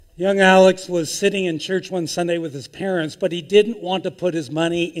Young Alex was sitting in church one Sunday with his parents, but he didn't want to put his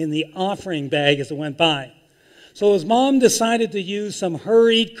money in the offering bag as it went by. So his mom decided to use some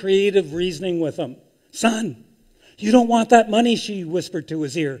hurried, creative reasoning with him. "Son, you don't want that money," she whispered to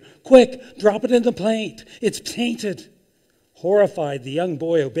his ear. "Quick, drop it in the plate. It's tainted." Horrified, the young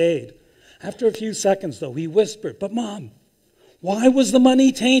boy obeyed. After a few seconds, though, he whispered, "But Mom, why was the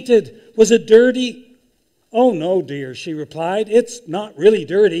money tainted? Was it dirty?" "Oh, no, dear," she replied. "It's not really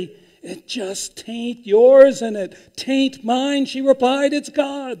dirty. It just tain't yours and it tain't mine," she replied. "It's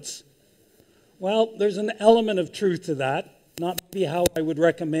God's." Well, there's an element of truth to that. Not maybe how I would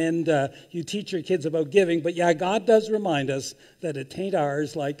recommend you teach your kids about giving, but yeah, God does remind us that it tain't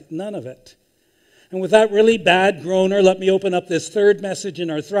ours like none of it. And with that really bad groaner, let me open up this third message in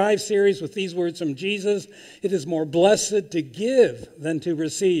our Thrive series with these words from Jesus. It is more blessed to give than to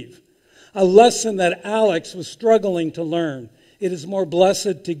receive. A lesson that Alex was struggling to learn. It is more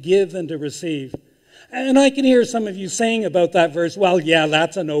blessed to give than to receive. And I can hear some of you saying about that verse, "Well, yeah,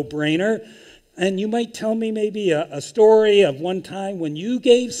 that's a no-brainer." And you might tell me maybe a story of one time when you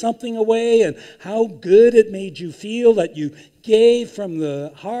gave something away and how good it made you feel that you gave from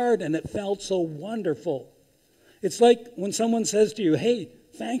the heart and it felt so wonderful. It's like when someone says to you, "Hey,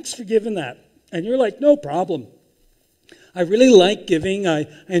 thanks for giving that." And you're like, "No problem. I really like giving. I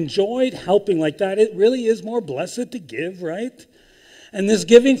enjoyed helping like that." It really is more blessed to give, right? And this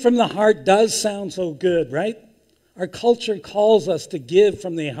giving from the heart does sound so good, right? Our culture calls us to give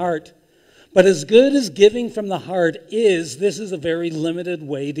from the heart. But as good as giving from the heart is, this is a very limited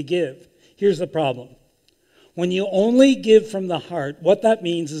way to give. Here's the problem. When you only give from the heart, what that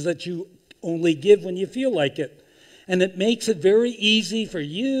means is that you only give when you feel like it. And it makes it very easy for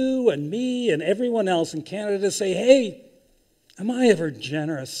you and me and everyone else in Canada to say, "Hey, am I ever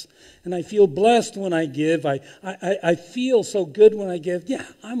generous? And I feel blessed when I give. I feel so good when I give. Yeah,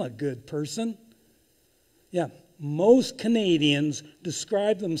 I'm a good person." Yeah, most Canadians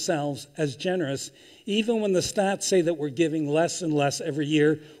describe themselves as generous. Even when the stats say that we're giving less and less every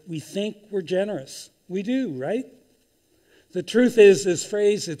year, we think we're generous. We do, right? The truth is, this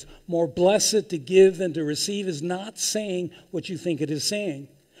phrase, "it's more blessed to give than to receive," is not saying what you think it is saying.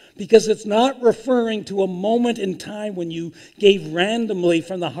 Because it's not referring to a moment in time when you gave randomly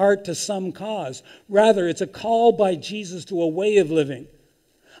from the heart to some cause. Rather, it's a call by Jesus to a way of living.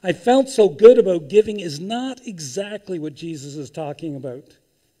 "I felt so good about giving" is not exactly what Jesus is talking about.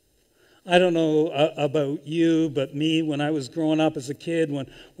 I don't know about you, but me, when I was growing up as a kid,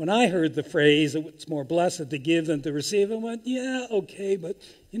 when I heard the phrase, "it's more blessed to give than to receive," I went, "Yeah, okay, but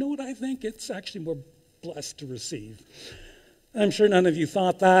you know what I think? It's actually more blessed to receive." I'm sure none of you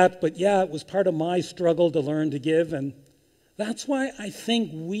thought that, but yeah, it was part of my struggle to learn to give, and that's why I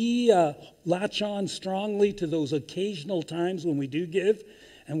think we latch on strongly to those occasional times when we do give,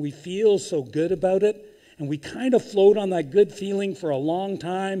 and we feel so good about it, and we kind of float on that good feeling for a long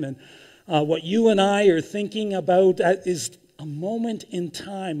time, and what you and I are thinking about is a moment in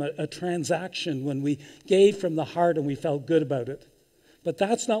time, a transaction when we gave from the heart and we felt good about it. But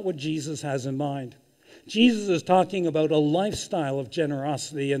that's not what Jesus has in mind. Jesus is talking about a lifestyle of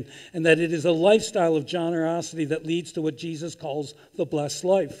generosity, and that it is a lifestyle of generosity that leads to what Jesus calls the blessed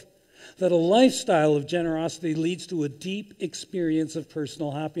life. That a lifestyle of generosity leads to a deep experience of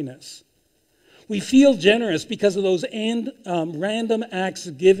personal happiness. We feel generous because of those random acts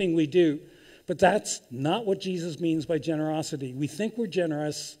of giving we do, but that's not what Jesus means by generosity. We think we're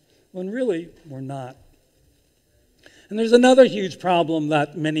generous when really we're not. And there's another huge problem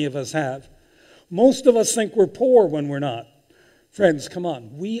that many of us have. Most of us think we're poor when we're not. Friends, come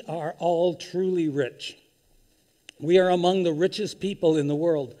on. We are all truly rich. We are among the richest people in the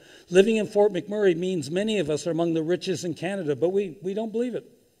world. Living in Fort McMurray means many of us are among the richest in Canada, but we don't believe it.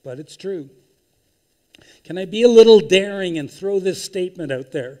 But it's true. Can I be a little daring and throw this statement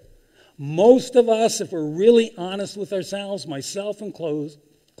out there? Most of us, if we're really honest with ourselves, myself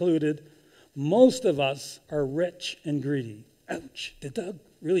included, most of us are rich and greedy. Ouch. Did Doug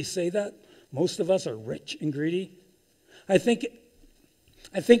really say that? Most of us are rich and greedy. I think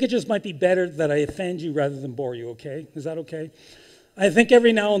it just might be better that I offend you rather than bore you, okay? Is that okay? I think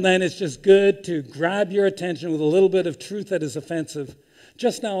every now and then it's just good to grab your attention with a little bit of truth that is offensive.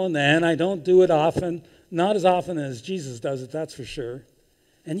 Just now and then. I don't do it often. Not as often as Jesus does it, that's for sure.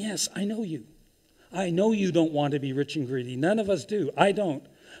 And yes, I know you. I know you don't want to be rich and greedy. None of us do. I don't.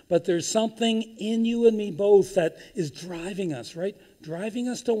 But there's something in you and me both that is driving us, right? Driving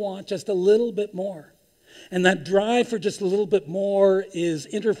us to want just a little bit more. And that drive for just a little bit more is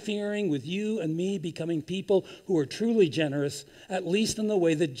interfering with you and me becoming people who are truly generous, at least in the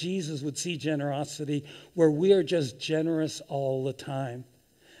way that Jesus would see generosity, where we are just generous all the time.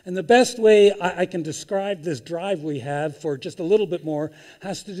 And the best way I can describe this drive we have for just a little bit more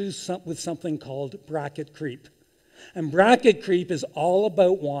has to do with something called bracket creep. And bracket creep is all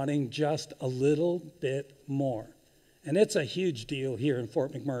about wanting just a little bit more. And it's a huge deal here in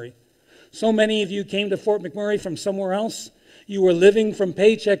Fort McMurray. So many of you came to Fort McMurray from somewhere else. You were living from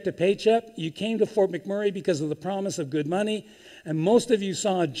paycheck to paycheck. You came to Fort McMurray because of the promise of good money. And most of you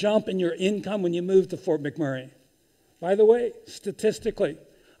saw a jump in your income when you moved to Fort McMurray. By the way, statistically,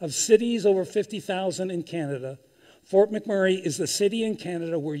 of cities over 50,000 in Canada, Fort McMurray is the city in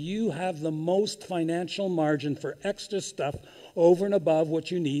Canada where you have the most financial margin for extra stuff over and above what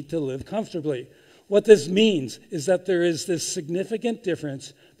you need to live comfortably. What this means is that there is this significant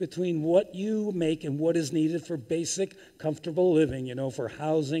difference between what you make and what is needed for basic, comfortable living, for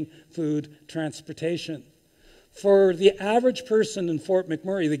housing, food, transportation. For the average person in Fort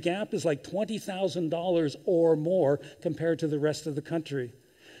McMurray, the gap is like $20,000 or more compared to the rest of the country.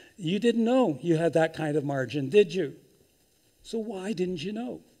 You didn't know you had that kind of margin, did you? So why didn't you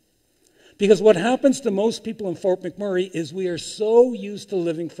know? Because what happens to most people in Fort McMurray is we are so used to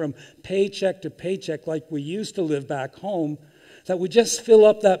living from paycheck to paycheck like we used to live back home that we just fill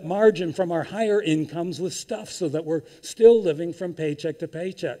up that margin from our higher incomes with stuff so that we're still living from paycheck to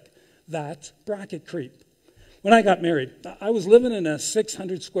paycheck. That's bracket creep. When I got married, I was living in a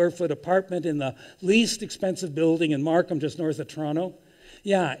 600 square foot apartment in the least expensive building in Markham, just north of Toronto.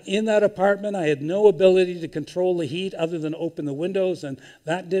 Yeah, in that apartment, I had no ability to control the heat other than open the windows, and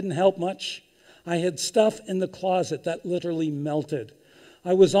that didn't help much. I had stuff in the closet that literally melted.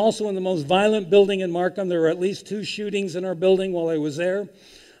 I was also in the most violent building in Markham. There were at least 2 shootings in our building while I was there.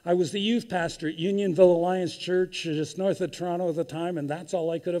 I was the youth pastor at Unionville Alliance Church, just north of Toronto at the time, and that's all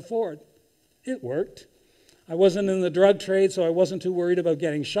I could afford. It worked. I wasn't in the drug trade, so I wasn't too worried about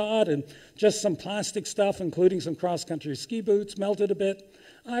getting shot, and just some plastic stuff, including some cross-country ski boots, melted a bit.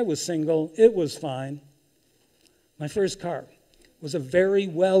 I was single. It was fine. My first car was a very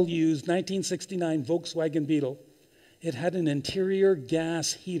well-used 1969 Volkswagen Beetle. It had an interior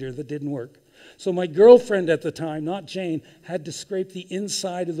gas heater that didn't work. So my girlfriend at the time, not Jane, had to scrape the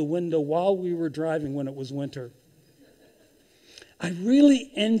inside of the window while we were driving when it was winter. I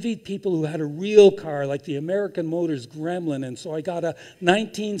really envied people who had a real car like the American Motors Gremlin, and so I got a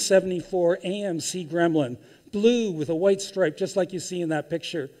 1974 AMC Gremlin, blue with a white stripe, just like you see in that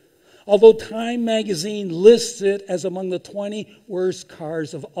picture. Although Time magazine lists it as among the 20 worst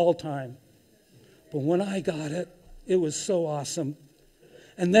cars of all time. But when I got it, it was so awesome.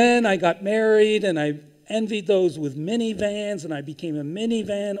 And then I got married, and I envied those with minivans, and I became a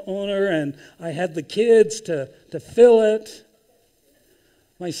minivan owner, and I had the kids to fill it.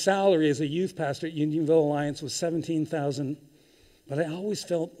 My salary as a youth pastor at Unionville Alliance was $17,000, but I always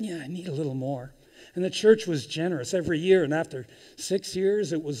felt, I need a little more. And the church was generous every year, and after 6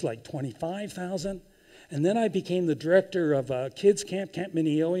 years, it was like $25,000. And then I became the director of kids camp, Camp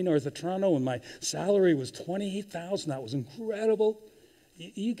Minneoe, north of Toronto, and my salary was $28,000. That was incredible.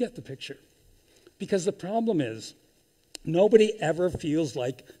 You get the picture. Because the problem is, nobody ever feels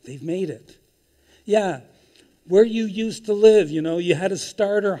like they've made it. Yeah, where you used to live, you had a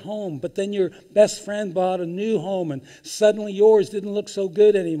starter home, but then your best friend bought a new home, and suddenly yours didn't look so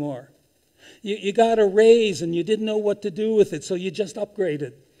good anymore. You got a raise, and you didn't know what to do with it, so you just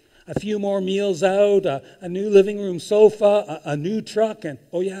upgraded. A few more meals out, a new living room sofa, a new truck, and,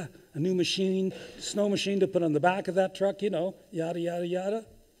 a new machine, snow machine to put on the back of that truck, yada, yada, yada.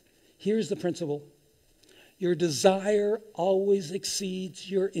 Here's the principle. Your desire always exceeds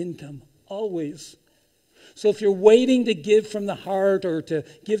your income, always. So if you're waiting to give from the heart or to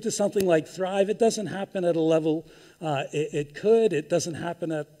give to something like Thrive, it doesn't happen at a level it doesn't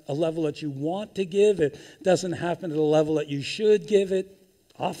happen at a level that you want to give. It doesn't happen at a level that you should give it.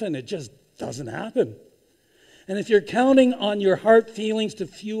 Often it just doesn't happen. And if you're counting on your heart feelings to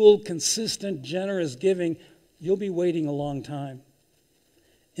fuel consistent, generous giving, you'll be waiting a long time.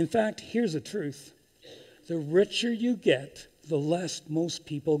 In fact, here's the truth. The richer you get, the less most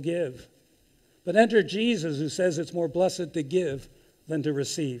people give. But enter Jesus, who says it's more blessed to give than to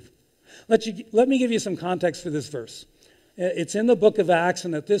receive. Let me give you some context for this verse. It's in the book of Acts,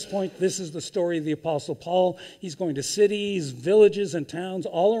 and at this point, this is the story of the Apostle Paul. He's going to cities, villages, and towns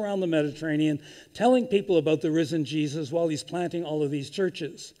all around the Mediterranean, telling people about the risen Jesus while he's planting all of these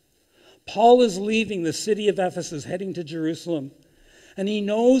churches. Paul is leaving the city of Ephesus, heading to Jerusalem, and he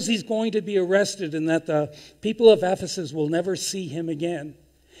knows he's going to be arrested and that the people of Ephesus will never see him again.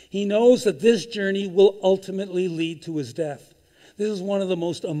 He knows that this journey will ultimately lead to his death. This is one of the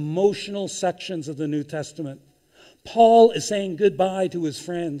most emotional sections of the New Testament. Paul is saying goodbye to his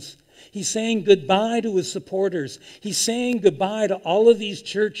friends. He's saying goodbye to his supporters. He's saying goodbye to all of these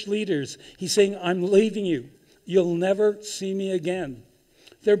church leaders. He's saying, I'm leaving you. You'll never see me again.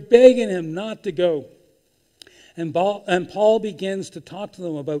 They're begging him not to go. And Paul begins to talk to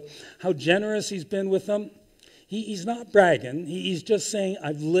them about how generous he's been with them. He's not bragging. He's just saying,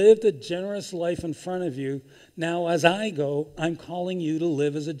 I've lived a generous life in front of you. Now, as I go, I'm calling you to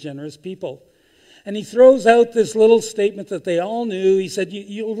live as a generous people. And he throws out this little statement that they all knew. He said,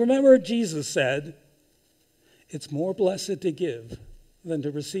 you'll remember Jesus said, it's more blessed to give than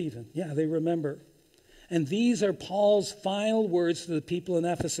to receive. And yeah, they remember. And these are Paul's final words to the people in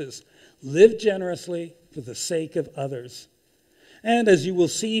Ephesus. Live generously for the sake of others. And as you will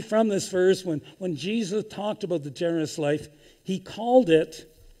see from this verse, when Jesus talked about the generous life, he called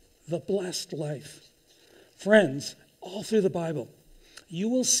it the blessed life. Friends, all through the Bible, you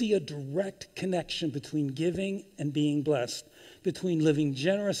will see a direct connection between giving and being blessed, between living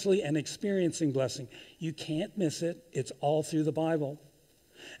generously and experiencing blessing. You can't miss it. It's all through the Bible.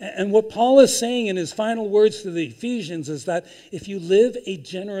 And what Paul is saying in his final words to the Ephesians is that if you live a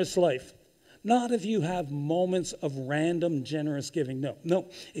generous life, not if you have moments of random generous giving. No.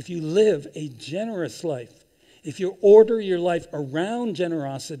 If you live a generous life, if you order your life around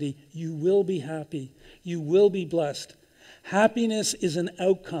generosity, you will be happy. You will be blessed. Happiness is an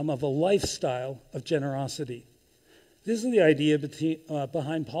outcome of a lifestyle of generosity. This is the idea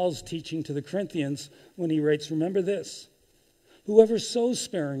behind Paul's teaching to the Corinthians when he writes, remember this, whoever sows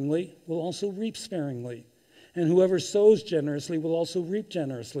sparingly will also reap sparingly, and whoever sows generously will also reap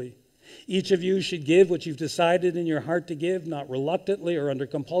generously. Each of you should give what you've decided in your heart to give, not reluctantly or under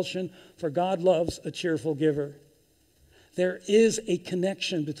compulsion, for God loves a cheerful giver. There is a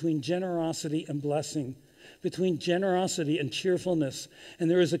connection between generosity and blessing, between generosity and cheerfulness, and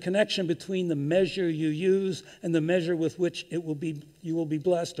there is a connection between the measure you use and the measure with which you will be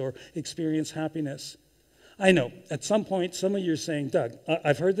blessed or experience happiness. I know, at some point, some of you are saying, Doug,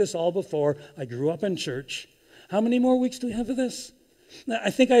 I've heard this all before. I grew up in church. How many more weeks do we have of this?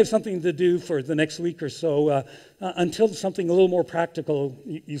 I think I have something to do for the next week or so until something a little more practical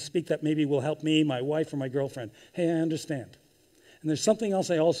you speak that maybe will help me, my wife, or my girlfriend. Hey, I understand. And there's something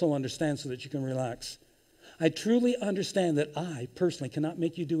else I also understand so that you can relax. I truly understand that I personally cannot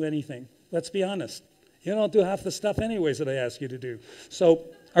make you do anything. Let's be honest. You don't do half the stuff anyways that I ask you to do. So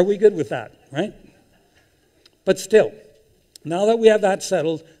are we good with that, right? But still, now that we have that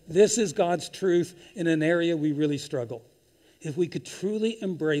settled, this is God's truth in an area we really struggle. If we could truly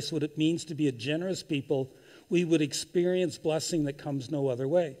embrace what it means to be a generous people, we would experience blessing that comes no other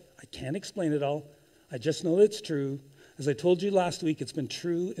way. I can't explain it all. I just know it's true. As I told you last week, it's been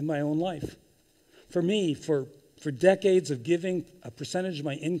true in my own life. For me, for decades of giving a percentage of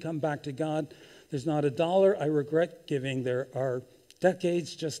my income back to God, there's not a dollar I regret giving. There are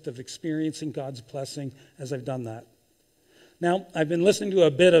decades just of experiencing God's blessing as I've done that. Now, I've been listening to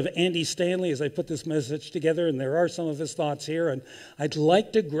a bit of Andy Stanley as I put this message together, and there are some of his thoughts here, and I'd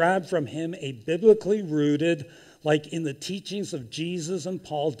like to grab from him a biblically rooted, like in the teachings of Jesus and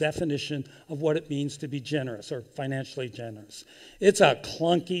Paul, definition of what it means to be generous or financially generous. It's a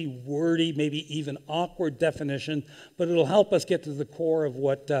clunky, wordy, maybe even awkward definition, but it'll help us get to the core of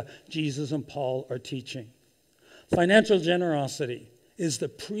what Jesus and Paul are teaching. Financial generosity is the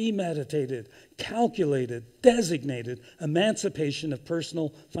premeditated, calculated, designated emancipation of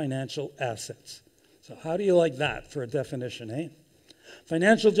personal financial assets. So how do you like that for a definition, eh?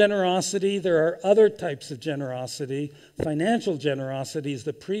 Financial generosity, there are other types of generosity. Financial generosity is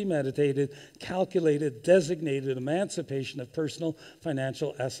the premeditated, calculated, designated emancipation of personal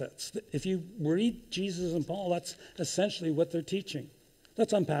financial assets. If you read Jesus and Paul, that's essentially what they're teaching.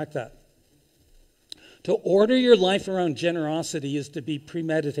 Let's unpack that. To order your life around generosity is to be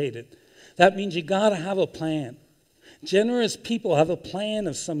premeditated. That means you got to have a plan. Generous people have a plan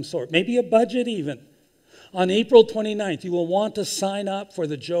of some sort, maybe a budget even. On April 29th, you will want to sign up for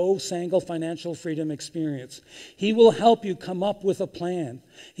the Joe Sangle Financial Freedom Experience. He will help you come up with a plan.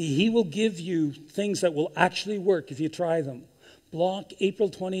 He will give you things that will actually work if you try them. Block April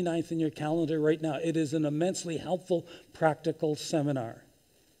 29th in your calendar right now. It is an immensely helpful, practical seminar.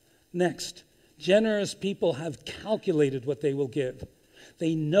 Next, generous people have calculated what they will give.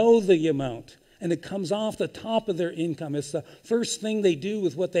 They know the amount, and it comes off the top of their income. It's the first thing they do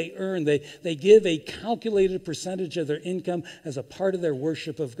with what they earn. They give a calculated percentage of their income as a part of their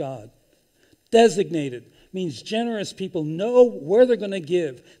worship of God. Designated means generous people know where they're going to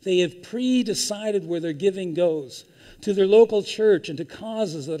give. They have pre-decided where their giving goes, to their local church and to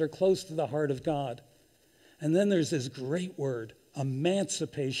causes that are close to the heart of God. And then there's this great word,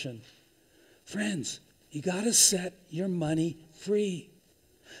 emancipation. Friends, you got to set your money free.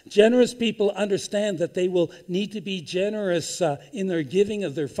 Generous people understand that they will need to be generous in their giving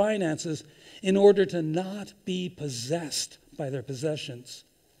of their finances in order to not be possessed by their possessions.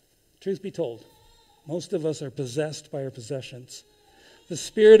 Truth be told, most of us are possessed by our possessions. The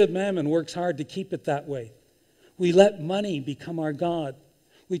spirit of mammon works hard to keep it that way. We let money become our God.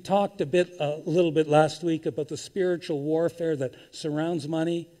 We talked a little bit last week about the spiritual warfare that surrounds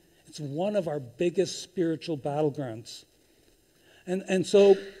money. It's one of our biggest spiritual battlegrounds. And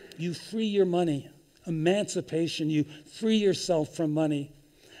so you free your money, emancipation, you free yourself from money.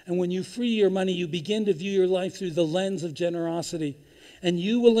 And when you free your money, you begin to view your life through the lens of generosity. And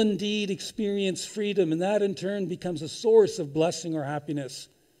you will indeed experience freedom, and that in turn becomes a source of blessing or happiness.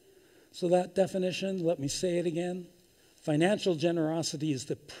 So that definition, let me say it again. Financial generosity is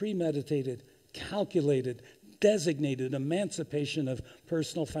the premeditated, calculated, designated emancipation of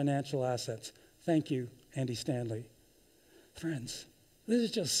personal financial assets. Thank you, Andy Stanley. Friends, this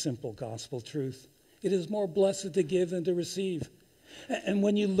is just simple gospel truth. It is more blessed to give than to receive. And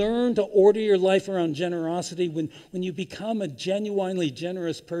when you learn to order your life around generosity, when you become a genuinely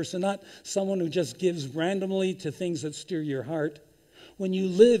generous person, not someone who just gives randomly to things that stir your heart, when you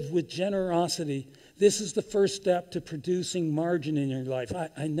live with generosity, this is the first step to producing margin in your life.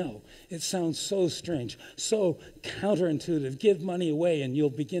 I know, it sounds so strange, so counterintuitive. Give money away and you'll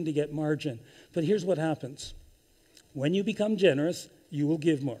begin to get margin. But here's what happens. When you become generous, you will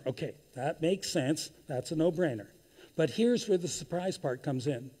give more. Okay, that makes sense. That's a no-brainer. But here's where the surprise part comes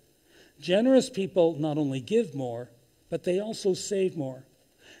in. Generous people not only give more, but they also save more.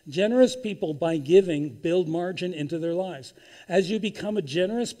 Generous people, by giving, build margin into their lives. As you become a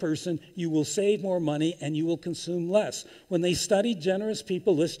generous person, you will save more money and you will consume less. When they study generous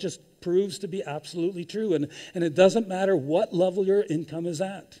people, this just proves to be absolutely true. And it doesn't matter what level your income is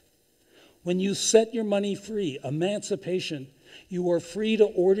at. When you set your money free, emancipation, you are free to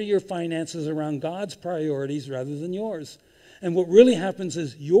order your finances around God's priorities rather than yours. And what really happens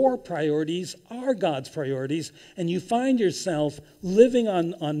is your priorities are God's priorities, and you find yourself living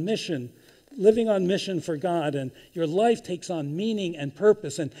on mission for God, and your life takes on meaning and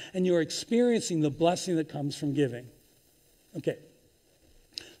purpose, and you're experiencing the blessing that comes from giving. Okay,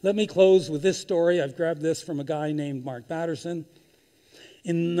 let me close with this story. I've grabbed this from a guy named Mark Batterson.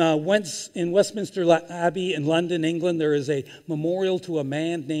 In Westminster Abbey in London, England, there is a memorial to a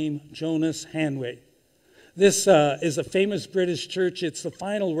man named Jonas Hanway. This is a famous British church. It's the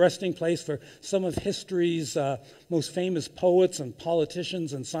final resting place for some of history's most famous poets and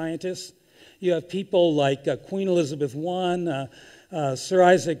politicians and scientists. You have people like Queen Elizabeth I, Sir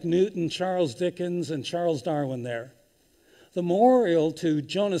Isaac Newton, Charles Dickens, and Charles Darwin there. The memorial to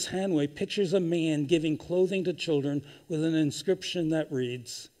Jonas Hanway pictures a man giving clothing to children with an inscription that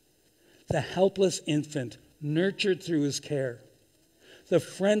reads, "The helpless infant nurtured through his care. The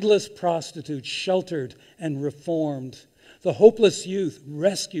friendless prostitute sheltered and reformed. The hopeless youth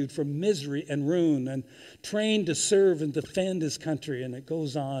rescued from misery and ruin and trained to serve and defend his country." And it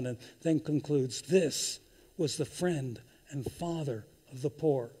goes on and then concludes, "This was the friend and father of the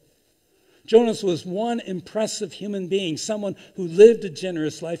poor." Jonas was one impressive human being, someone who lived a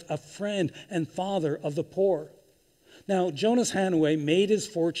generous life, a friend and father of the poor. Now, Jonas Hanway made his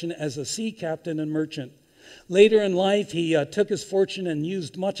fortune as a sea captain and merchant. Later in life, he took his fortune and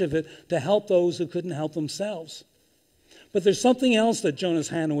used much of it to help those who couldn't help themselves. But there's something else that Jonas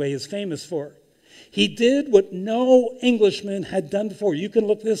Hanway is famous for. He did what no Englishman had done before. You can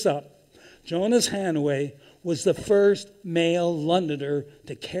look this up. Jonas Hanway was the first male Londoner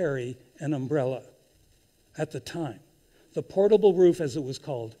to carry an umbrella. At the time, the portable roof, as it was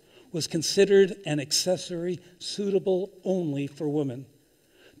called, was considered an accessory suitable only for women.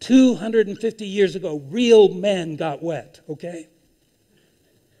 250 years ago, real men got wet, okay?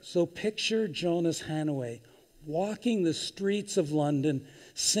 So picture Jonas Hanway walking the streets of London,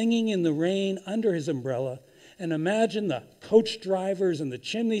 singing in the rain under his umbrella, and imagine the coach drivers and the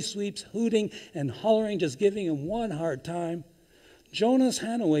chimney sweeps hooting and hollering, just giving him one hard time. Jonas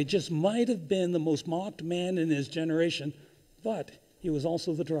Hanway just might have been the most mocked man in his generation, but he was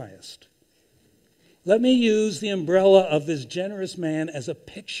also the driest. Let me use the umbrella of this generous man as a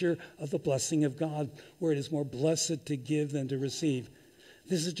picture of the blessing of God, where it is more blessed to give than to receive.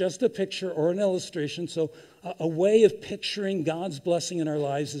 This is just a picture or an illustration, so a way of picturing God's blessing in our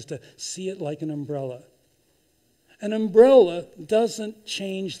lives is to see it like an umbrella. An umbrella doesn't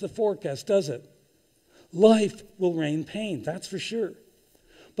change the forecast, does it? Life will rain pain, that's for sure.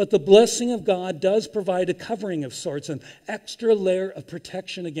 But the blessing of God does provide a covering of sorts, an extra layer of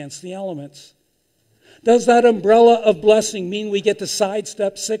protection against the elements. Does that umbrella of blessing mean we get to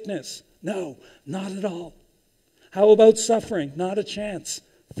sidestep sickness? No, not at all. How about suffering? Not a chance.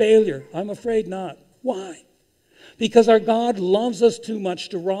 Failure, I'm afraid not. Why? Because our God loves us too much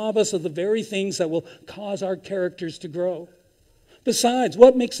to rob us of the very things that will cause our characters to grow. Besides,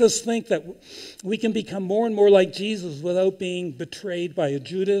 what makes us think that we can become more and more like Jesus without being betrayed by a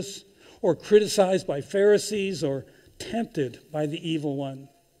Judas, or criticized by Pharisees, or tempted by the evil one?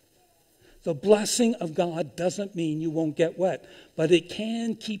 The blessing of God doesn't mean you won't get wet, but it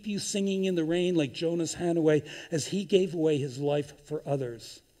can keep you singing in the rain like Jonas Hanaway as he gave away his life for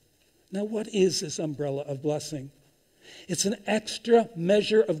others. Now, what is this umbrella of blessing? It's an extra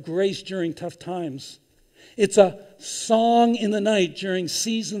measure of grace during tough times. It's a song in the night during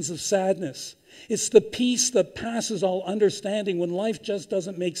seasons of sadness. It's the peace that passes all understanding when life just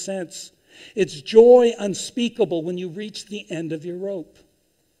doesn't make sense. It's joy unspeakable when you reach the end of your rope.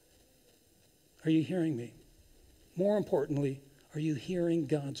 Are you hearing me? More importantly, are you hearing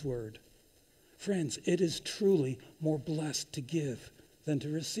God's word? Friends, it is truly more blessed to give than to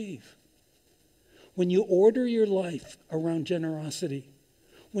receive. When you order your life around generosity,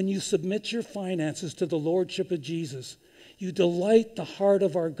 when you submit your finances to the lordship of Jesus, you delight the heart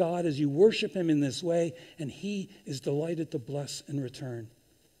of our God as you worship him in this way, and he is delighted to bless in return.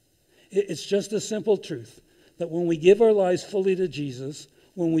 It's just a simple truth that when we give our lives fully to Jesus,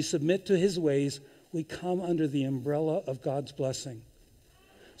 when we submit to his ways, we come under the umbrella of God's blessing.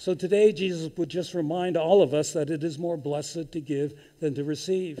 So today, Jesus would just remind all of us that it is more blessed to give than to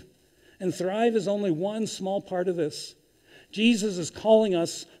receive. And Thrive is only one small part of this. Jesus is calling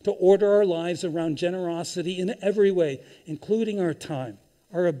us to order our lives around generosity in every way, including our time,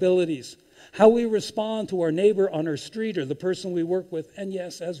 our abilities, how we respond to our neighbor on our street or the person we work with, and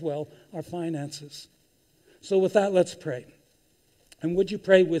yes, as well, our finances. So with that, let's pray. And would you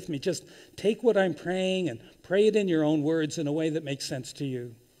pray with me? Just take what I'm praying and pray it in your own words in a way that makes sense to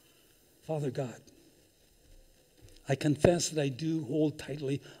you. Father God, I confess that I do hold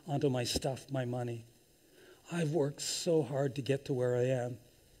tightly onto my stuff, my money. I've worked so hard to get to where I am.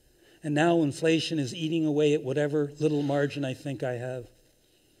 And now inflation is eating away at whatever little margin I think I have.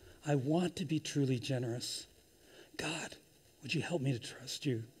 I want to be truly generous. God, would you help me to trust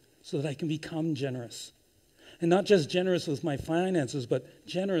you so that I can become generous? And not just generous with my finances, but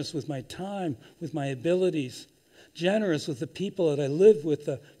generous with my time, with my abilities. Generous with the people that I live with,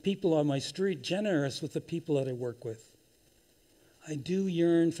 the people on my street. Generous with the people that I work with. I do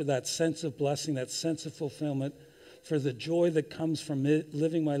yearn for that sense of blessing, that sense of fulfillment, for the joy that comes from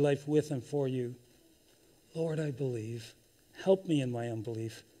living my life with and for you. Lord, I believe. Help me in my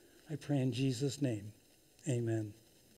unbelief. I pray in Jesus' name. Amen.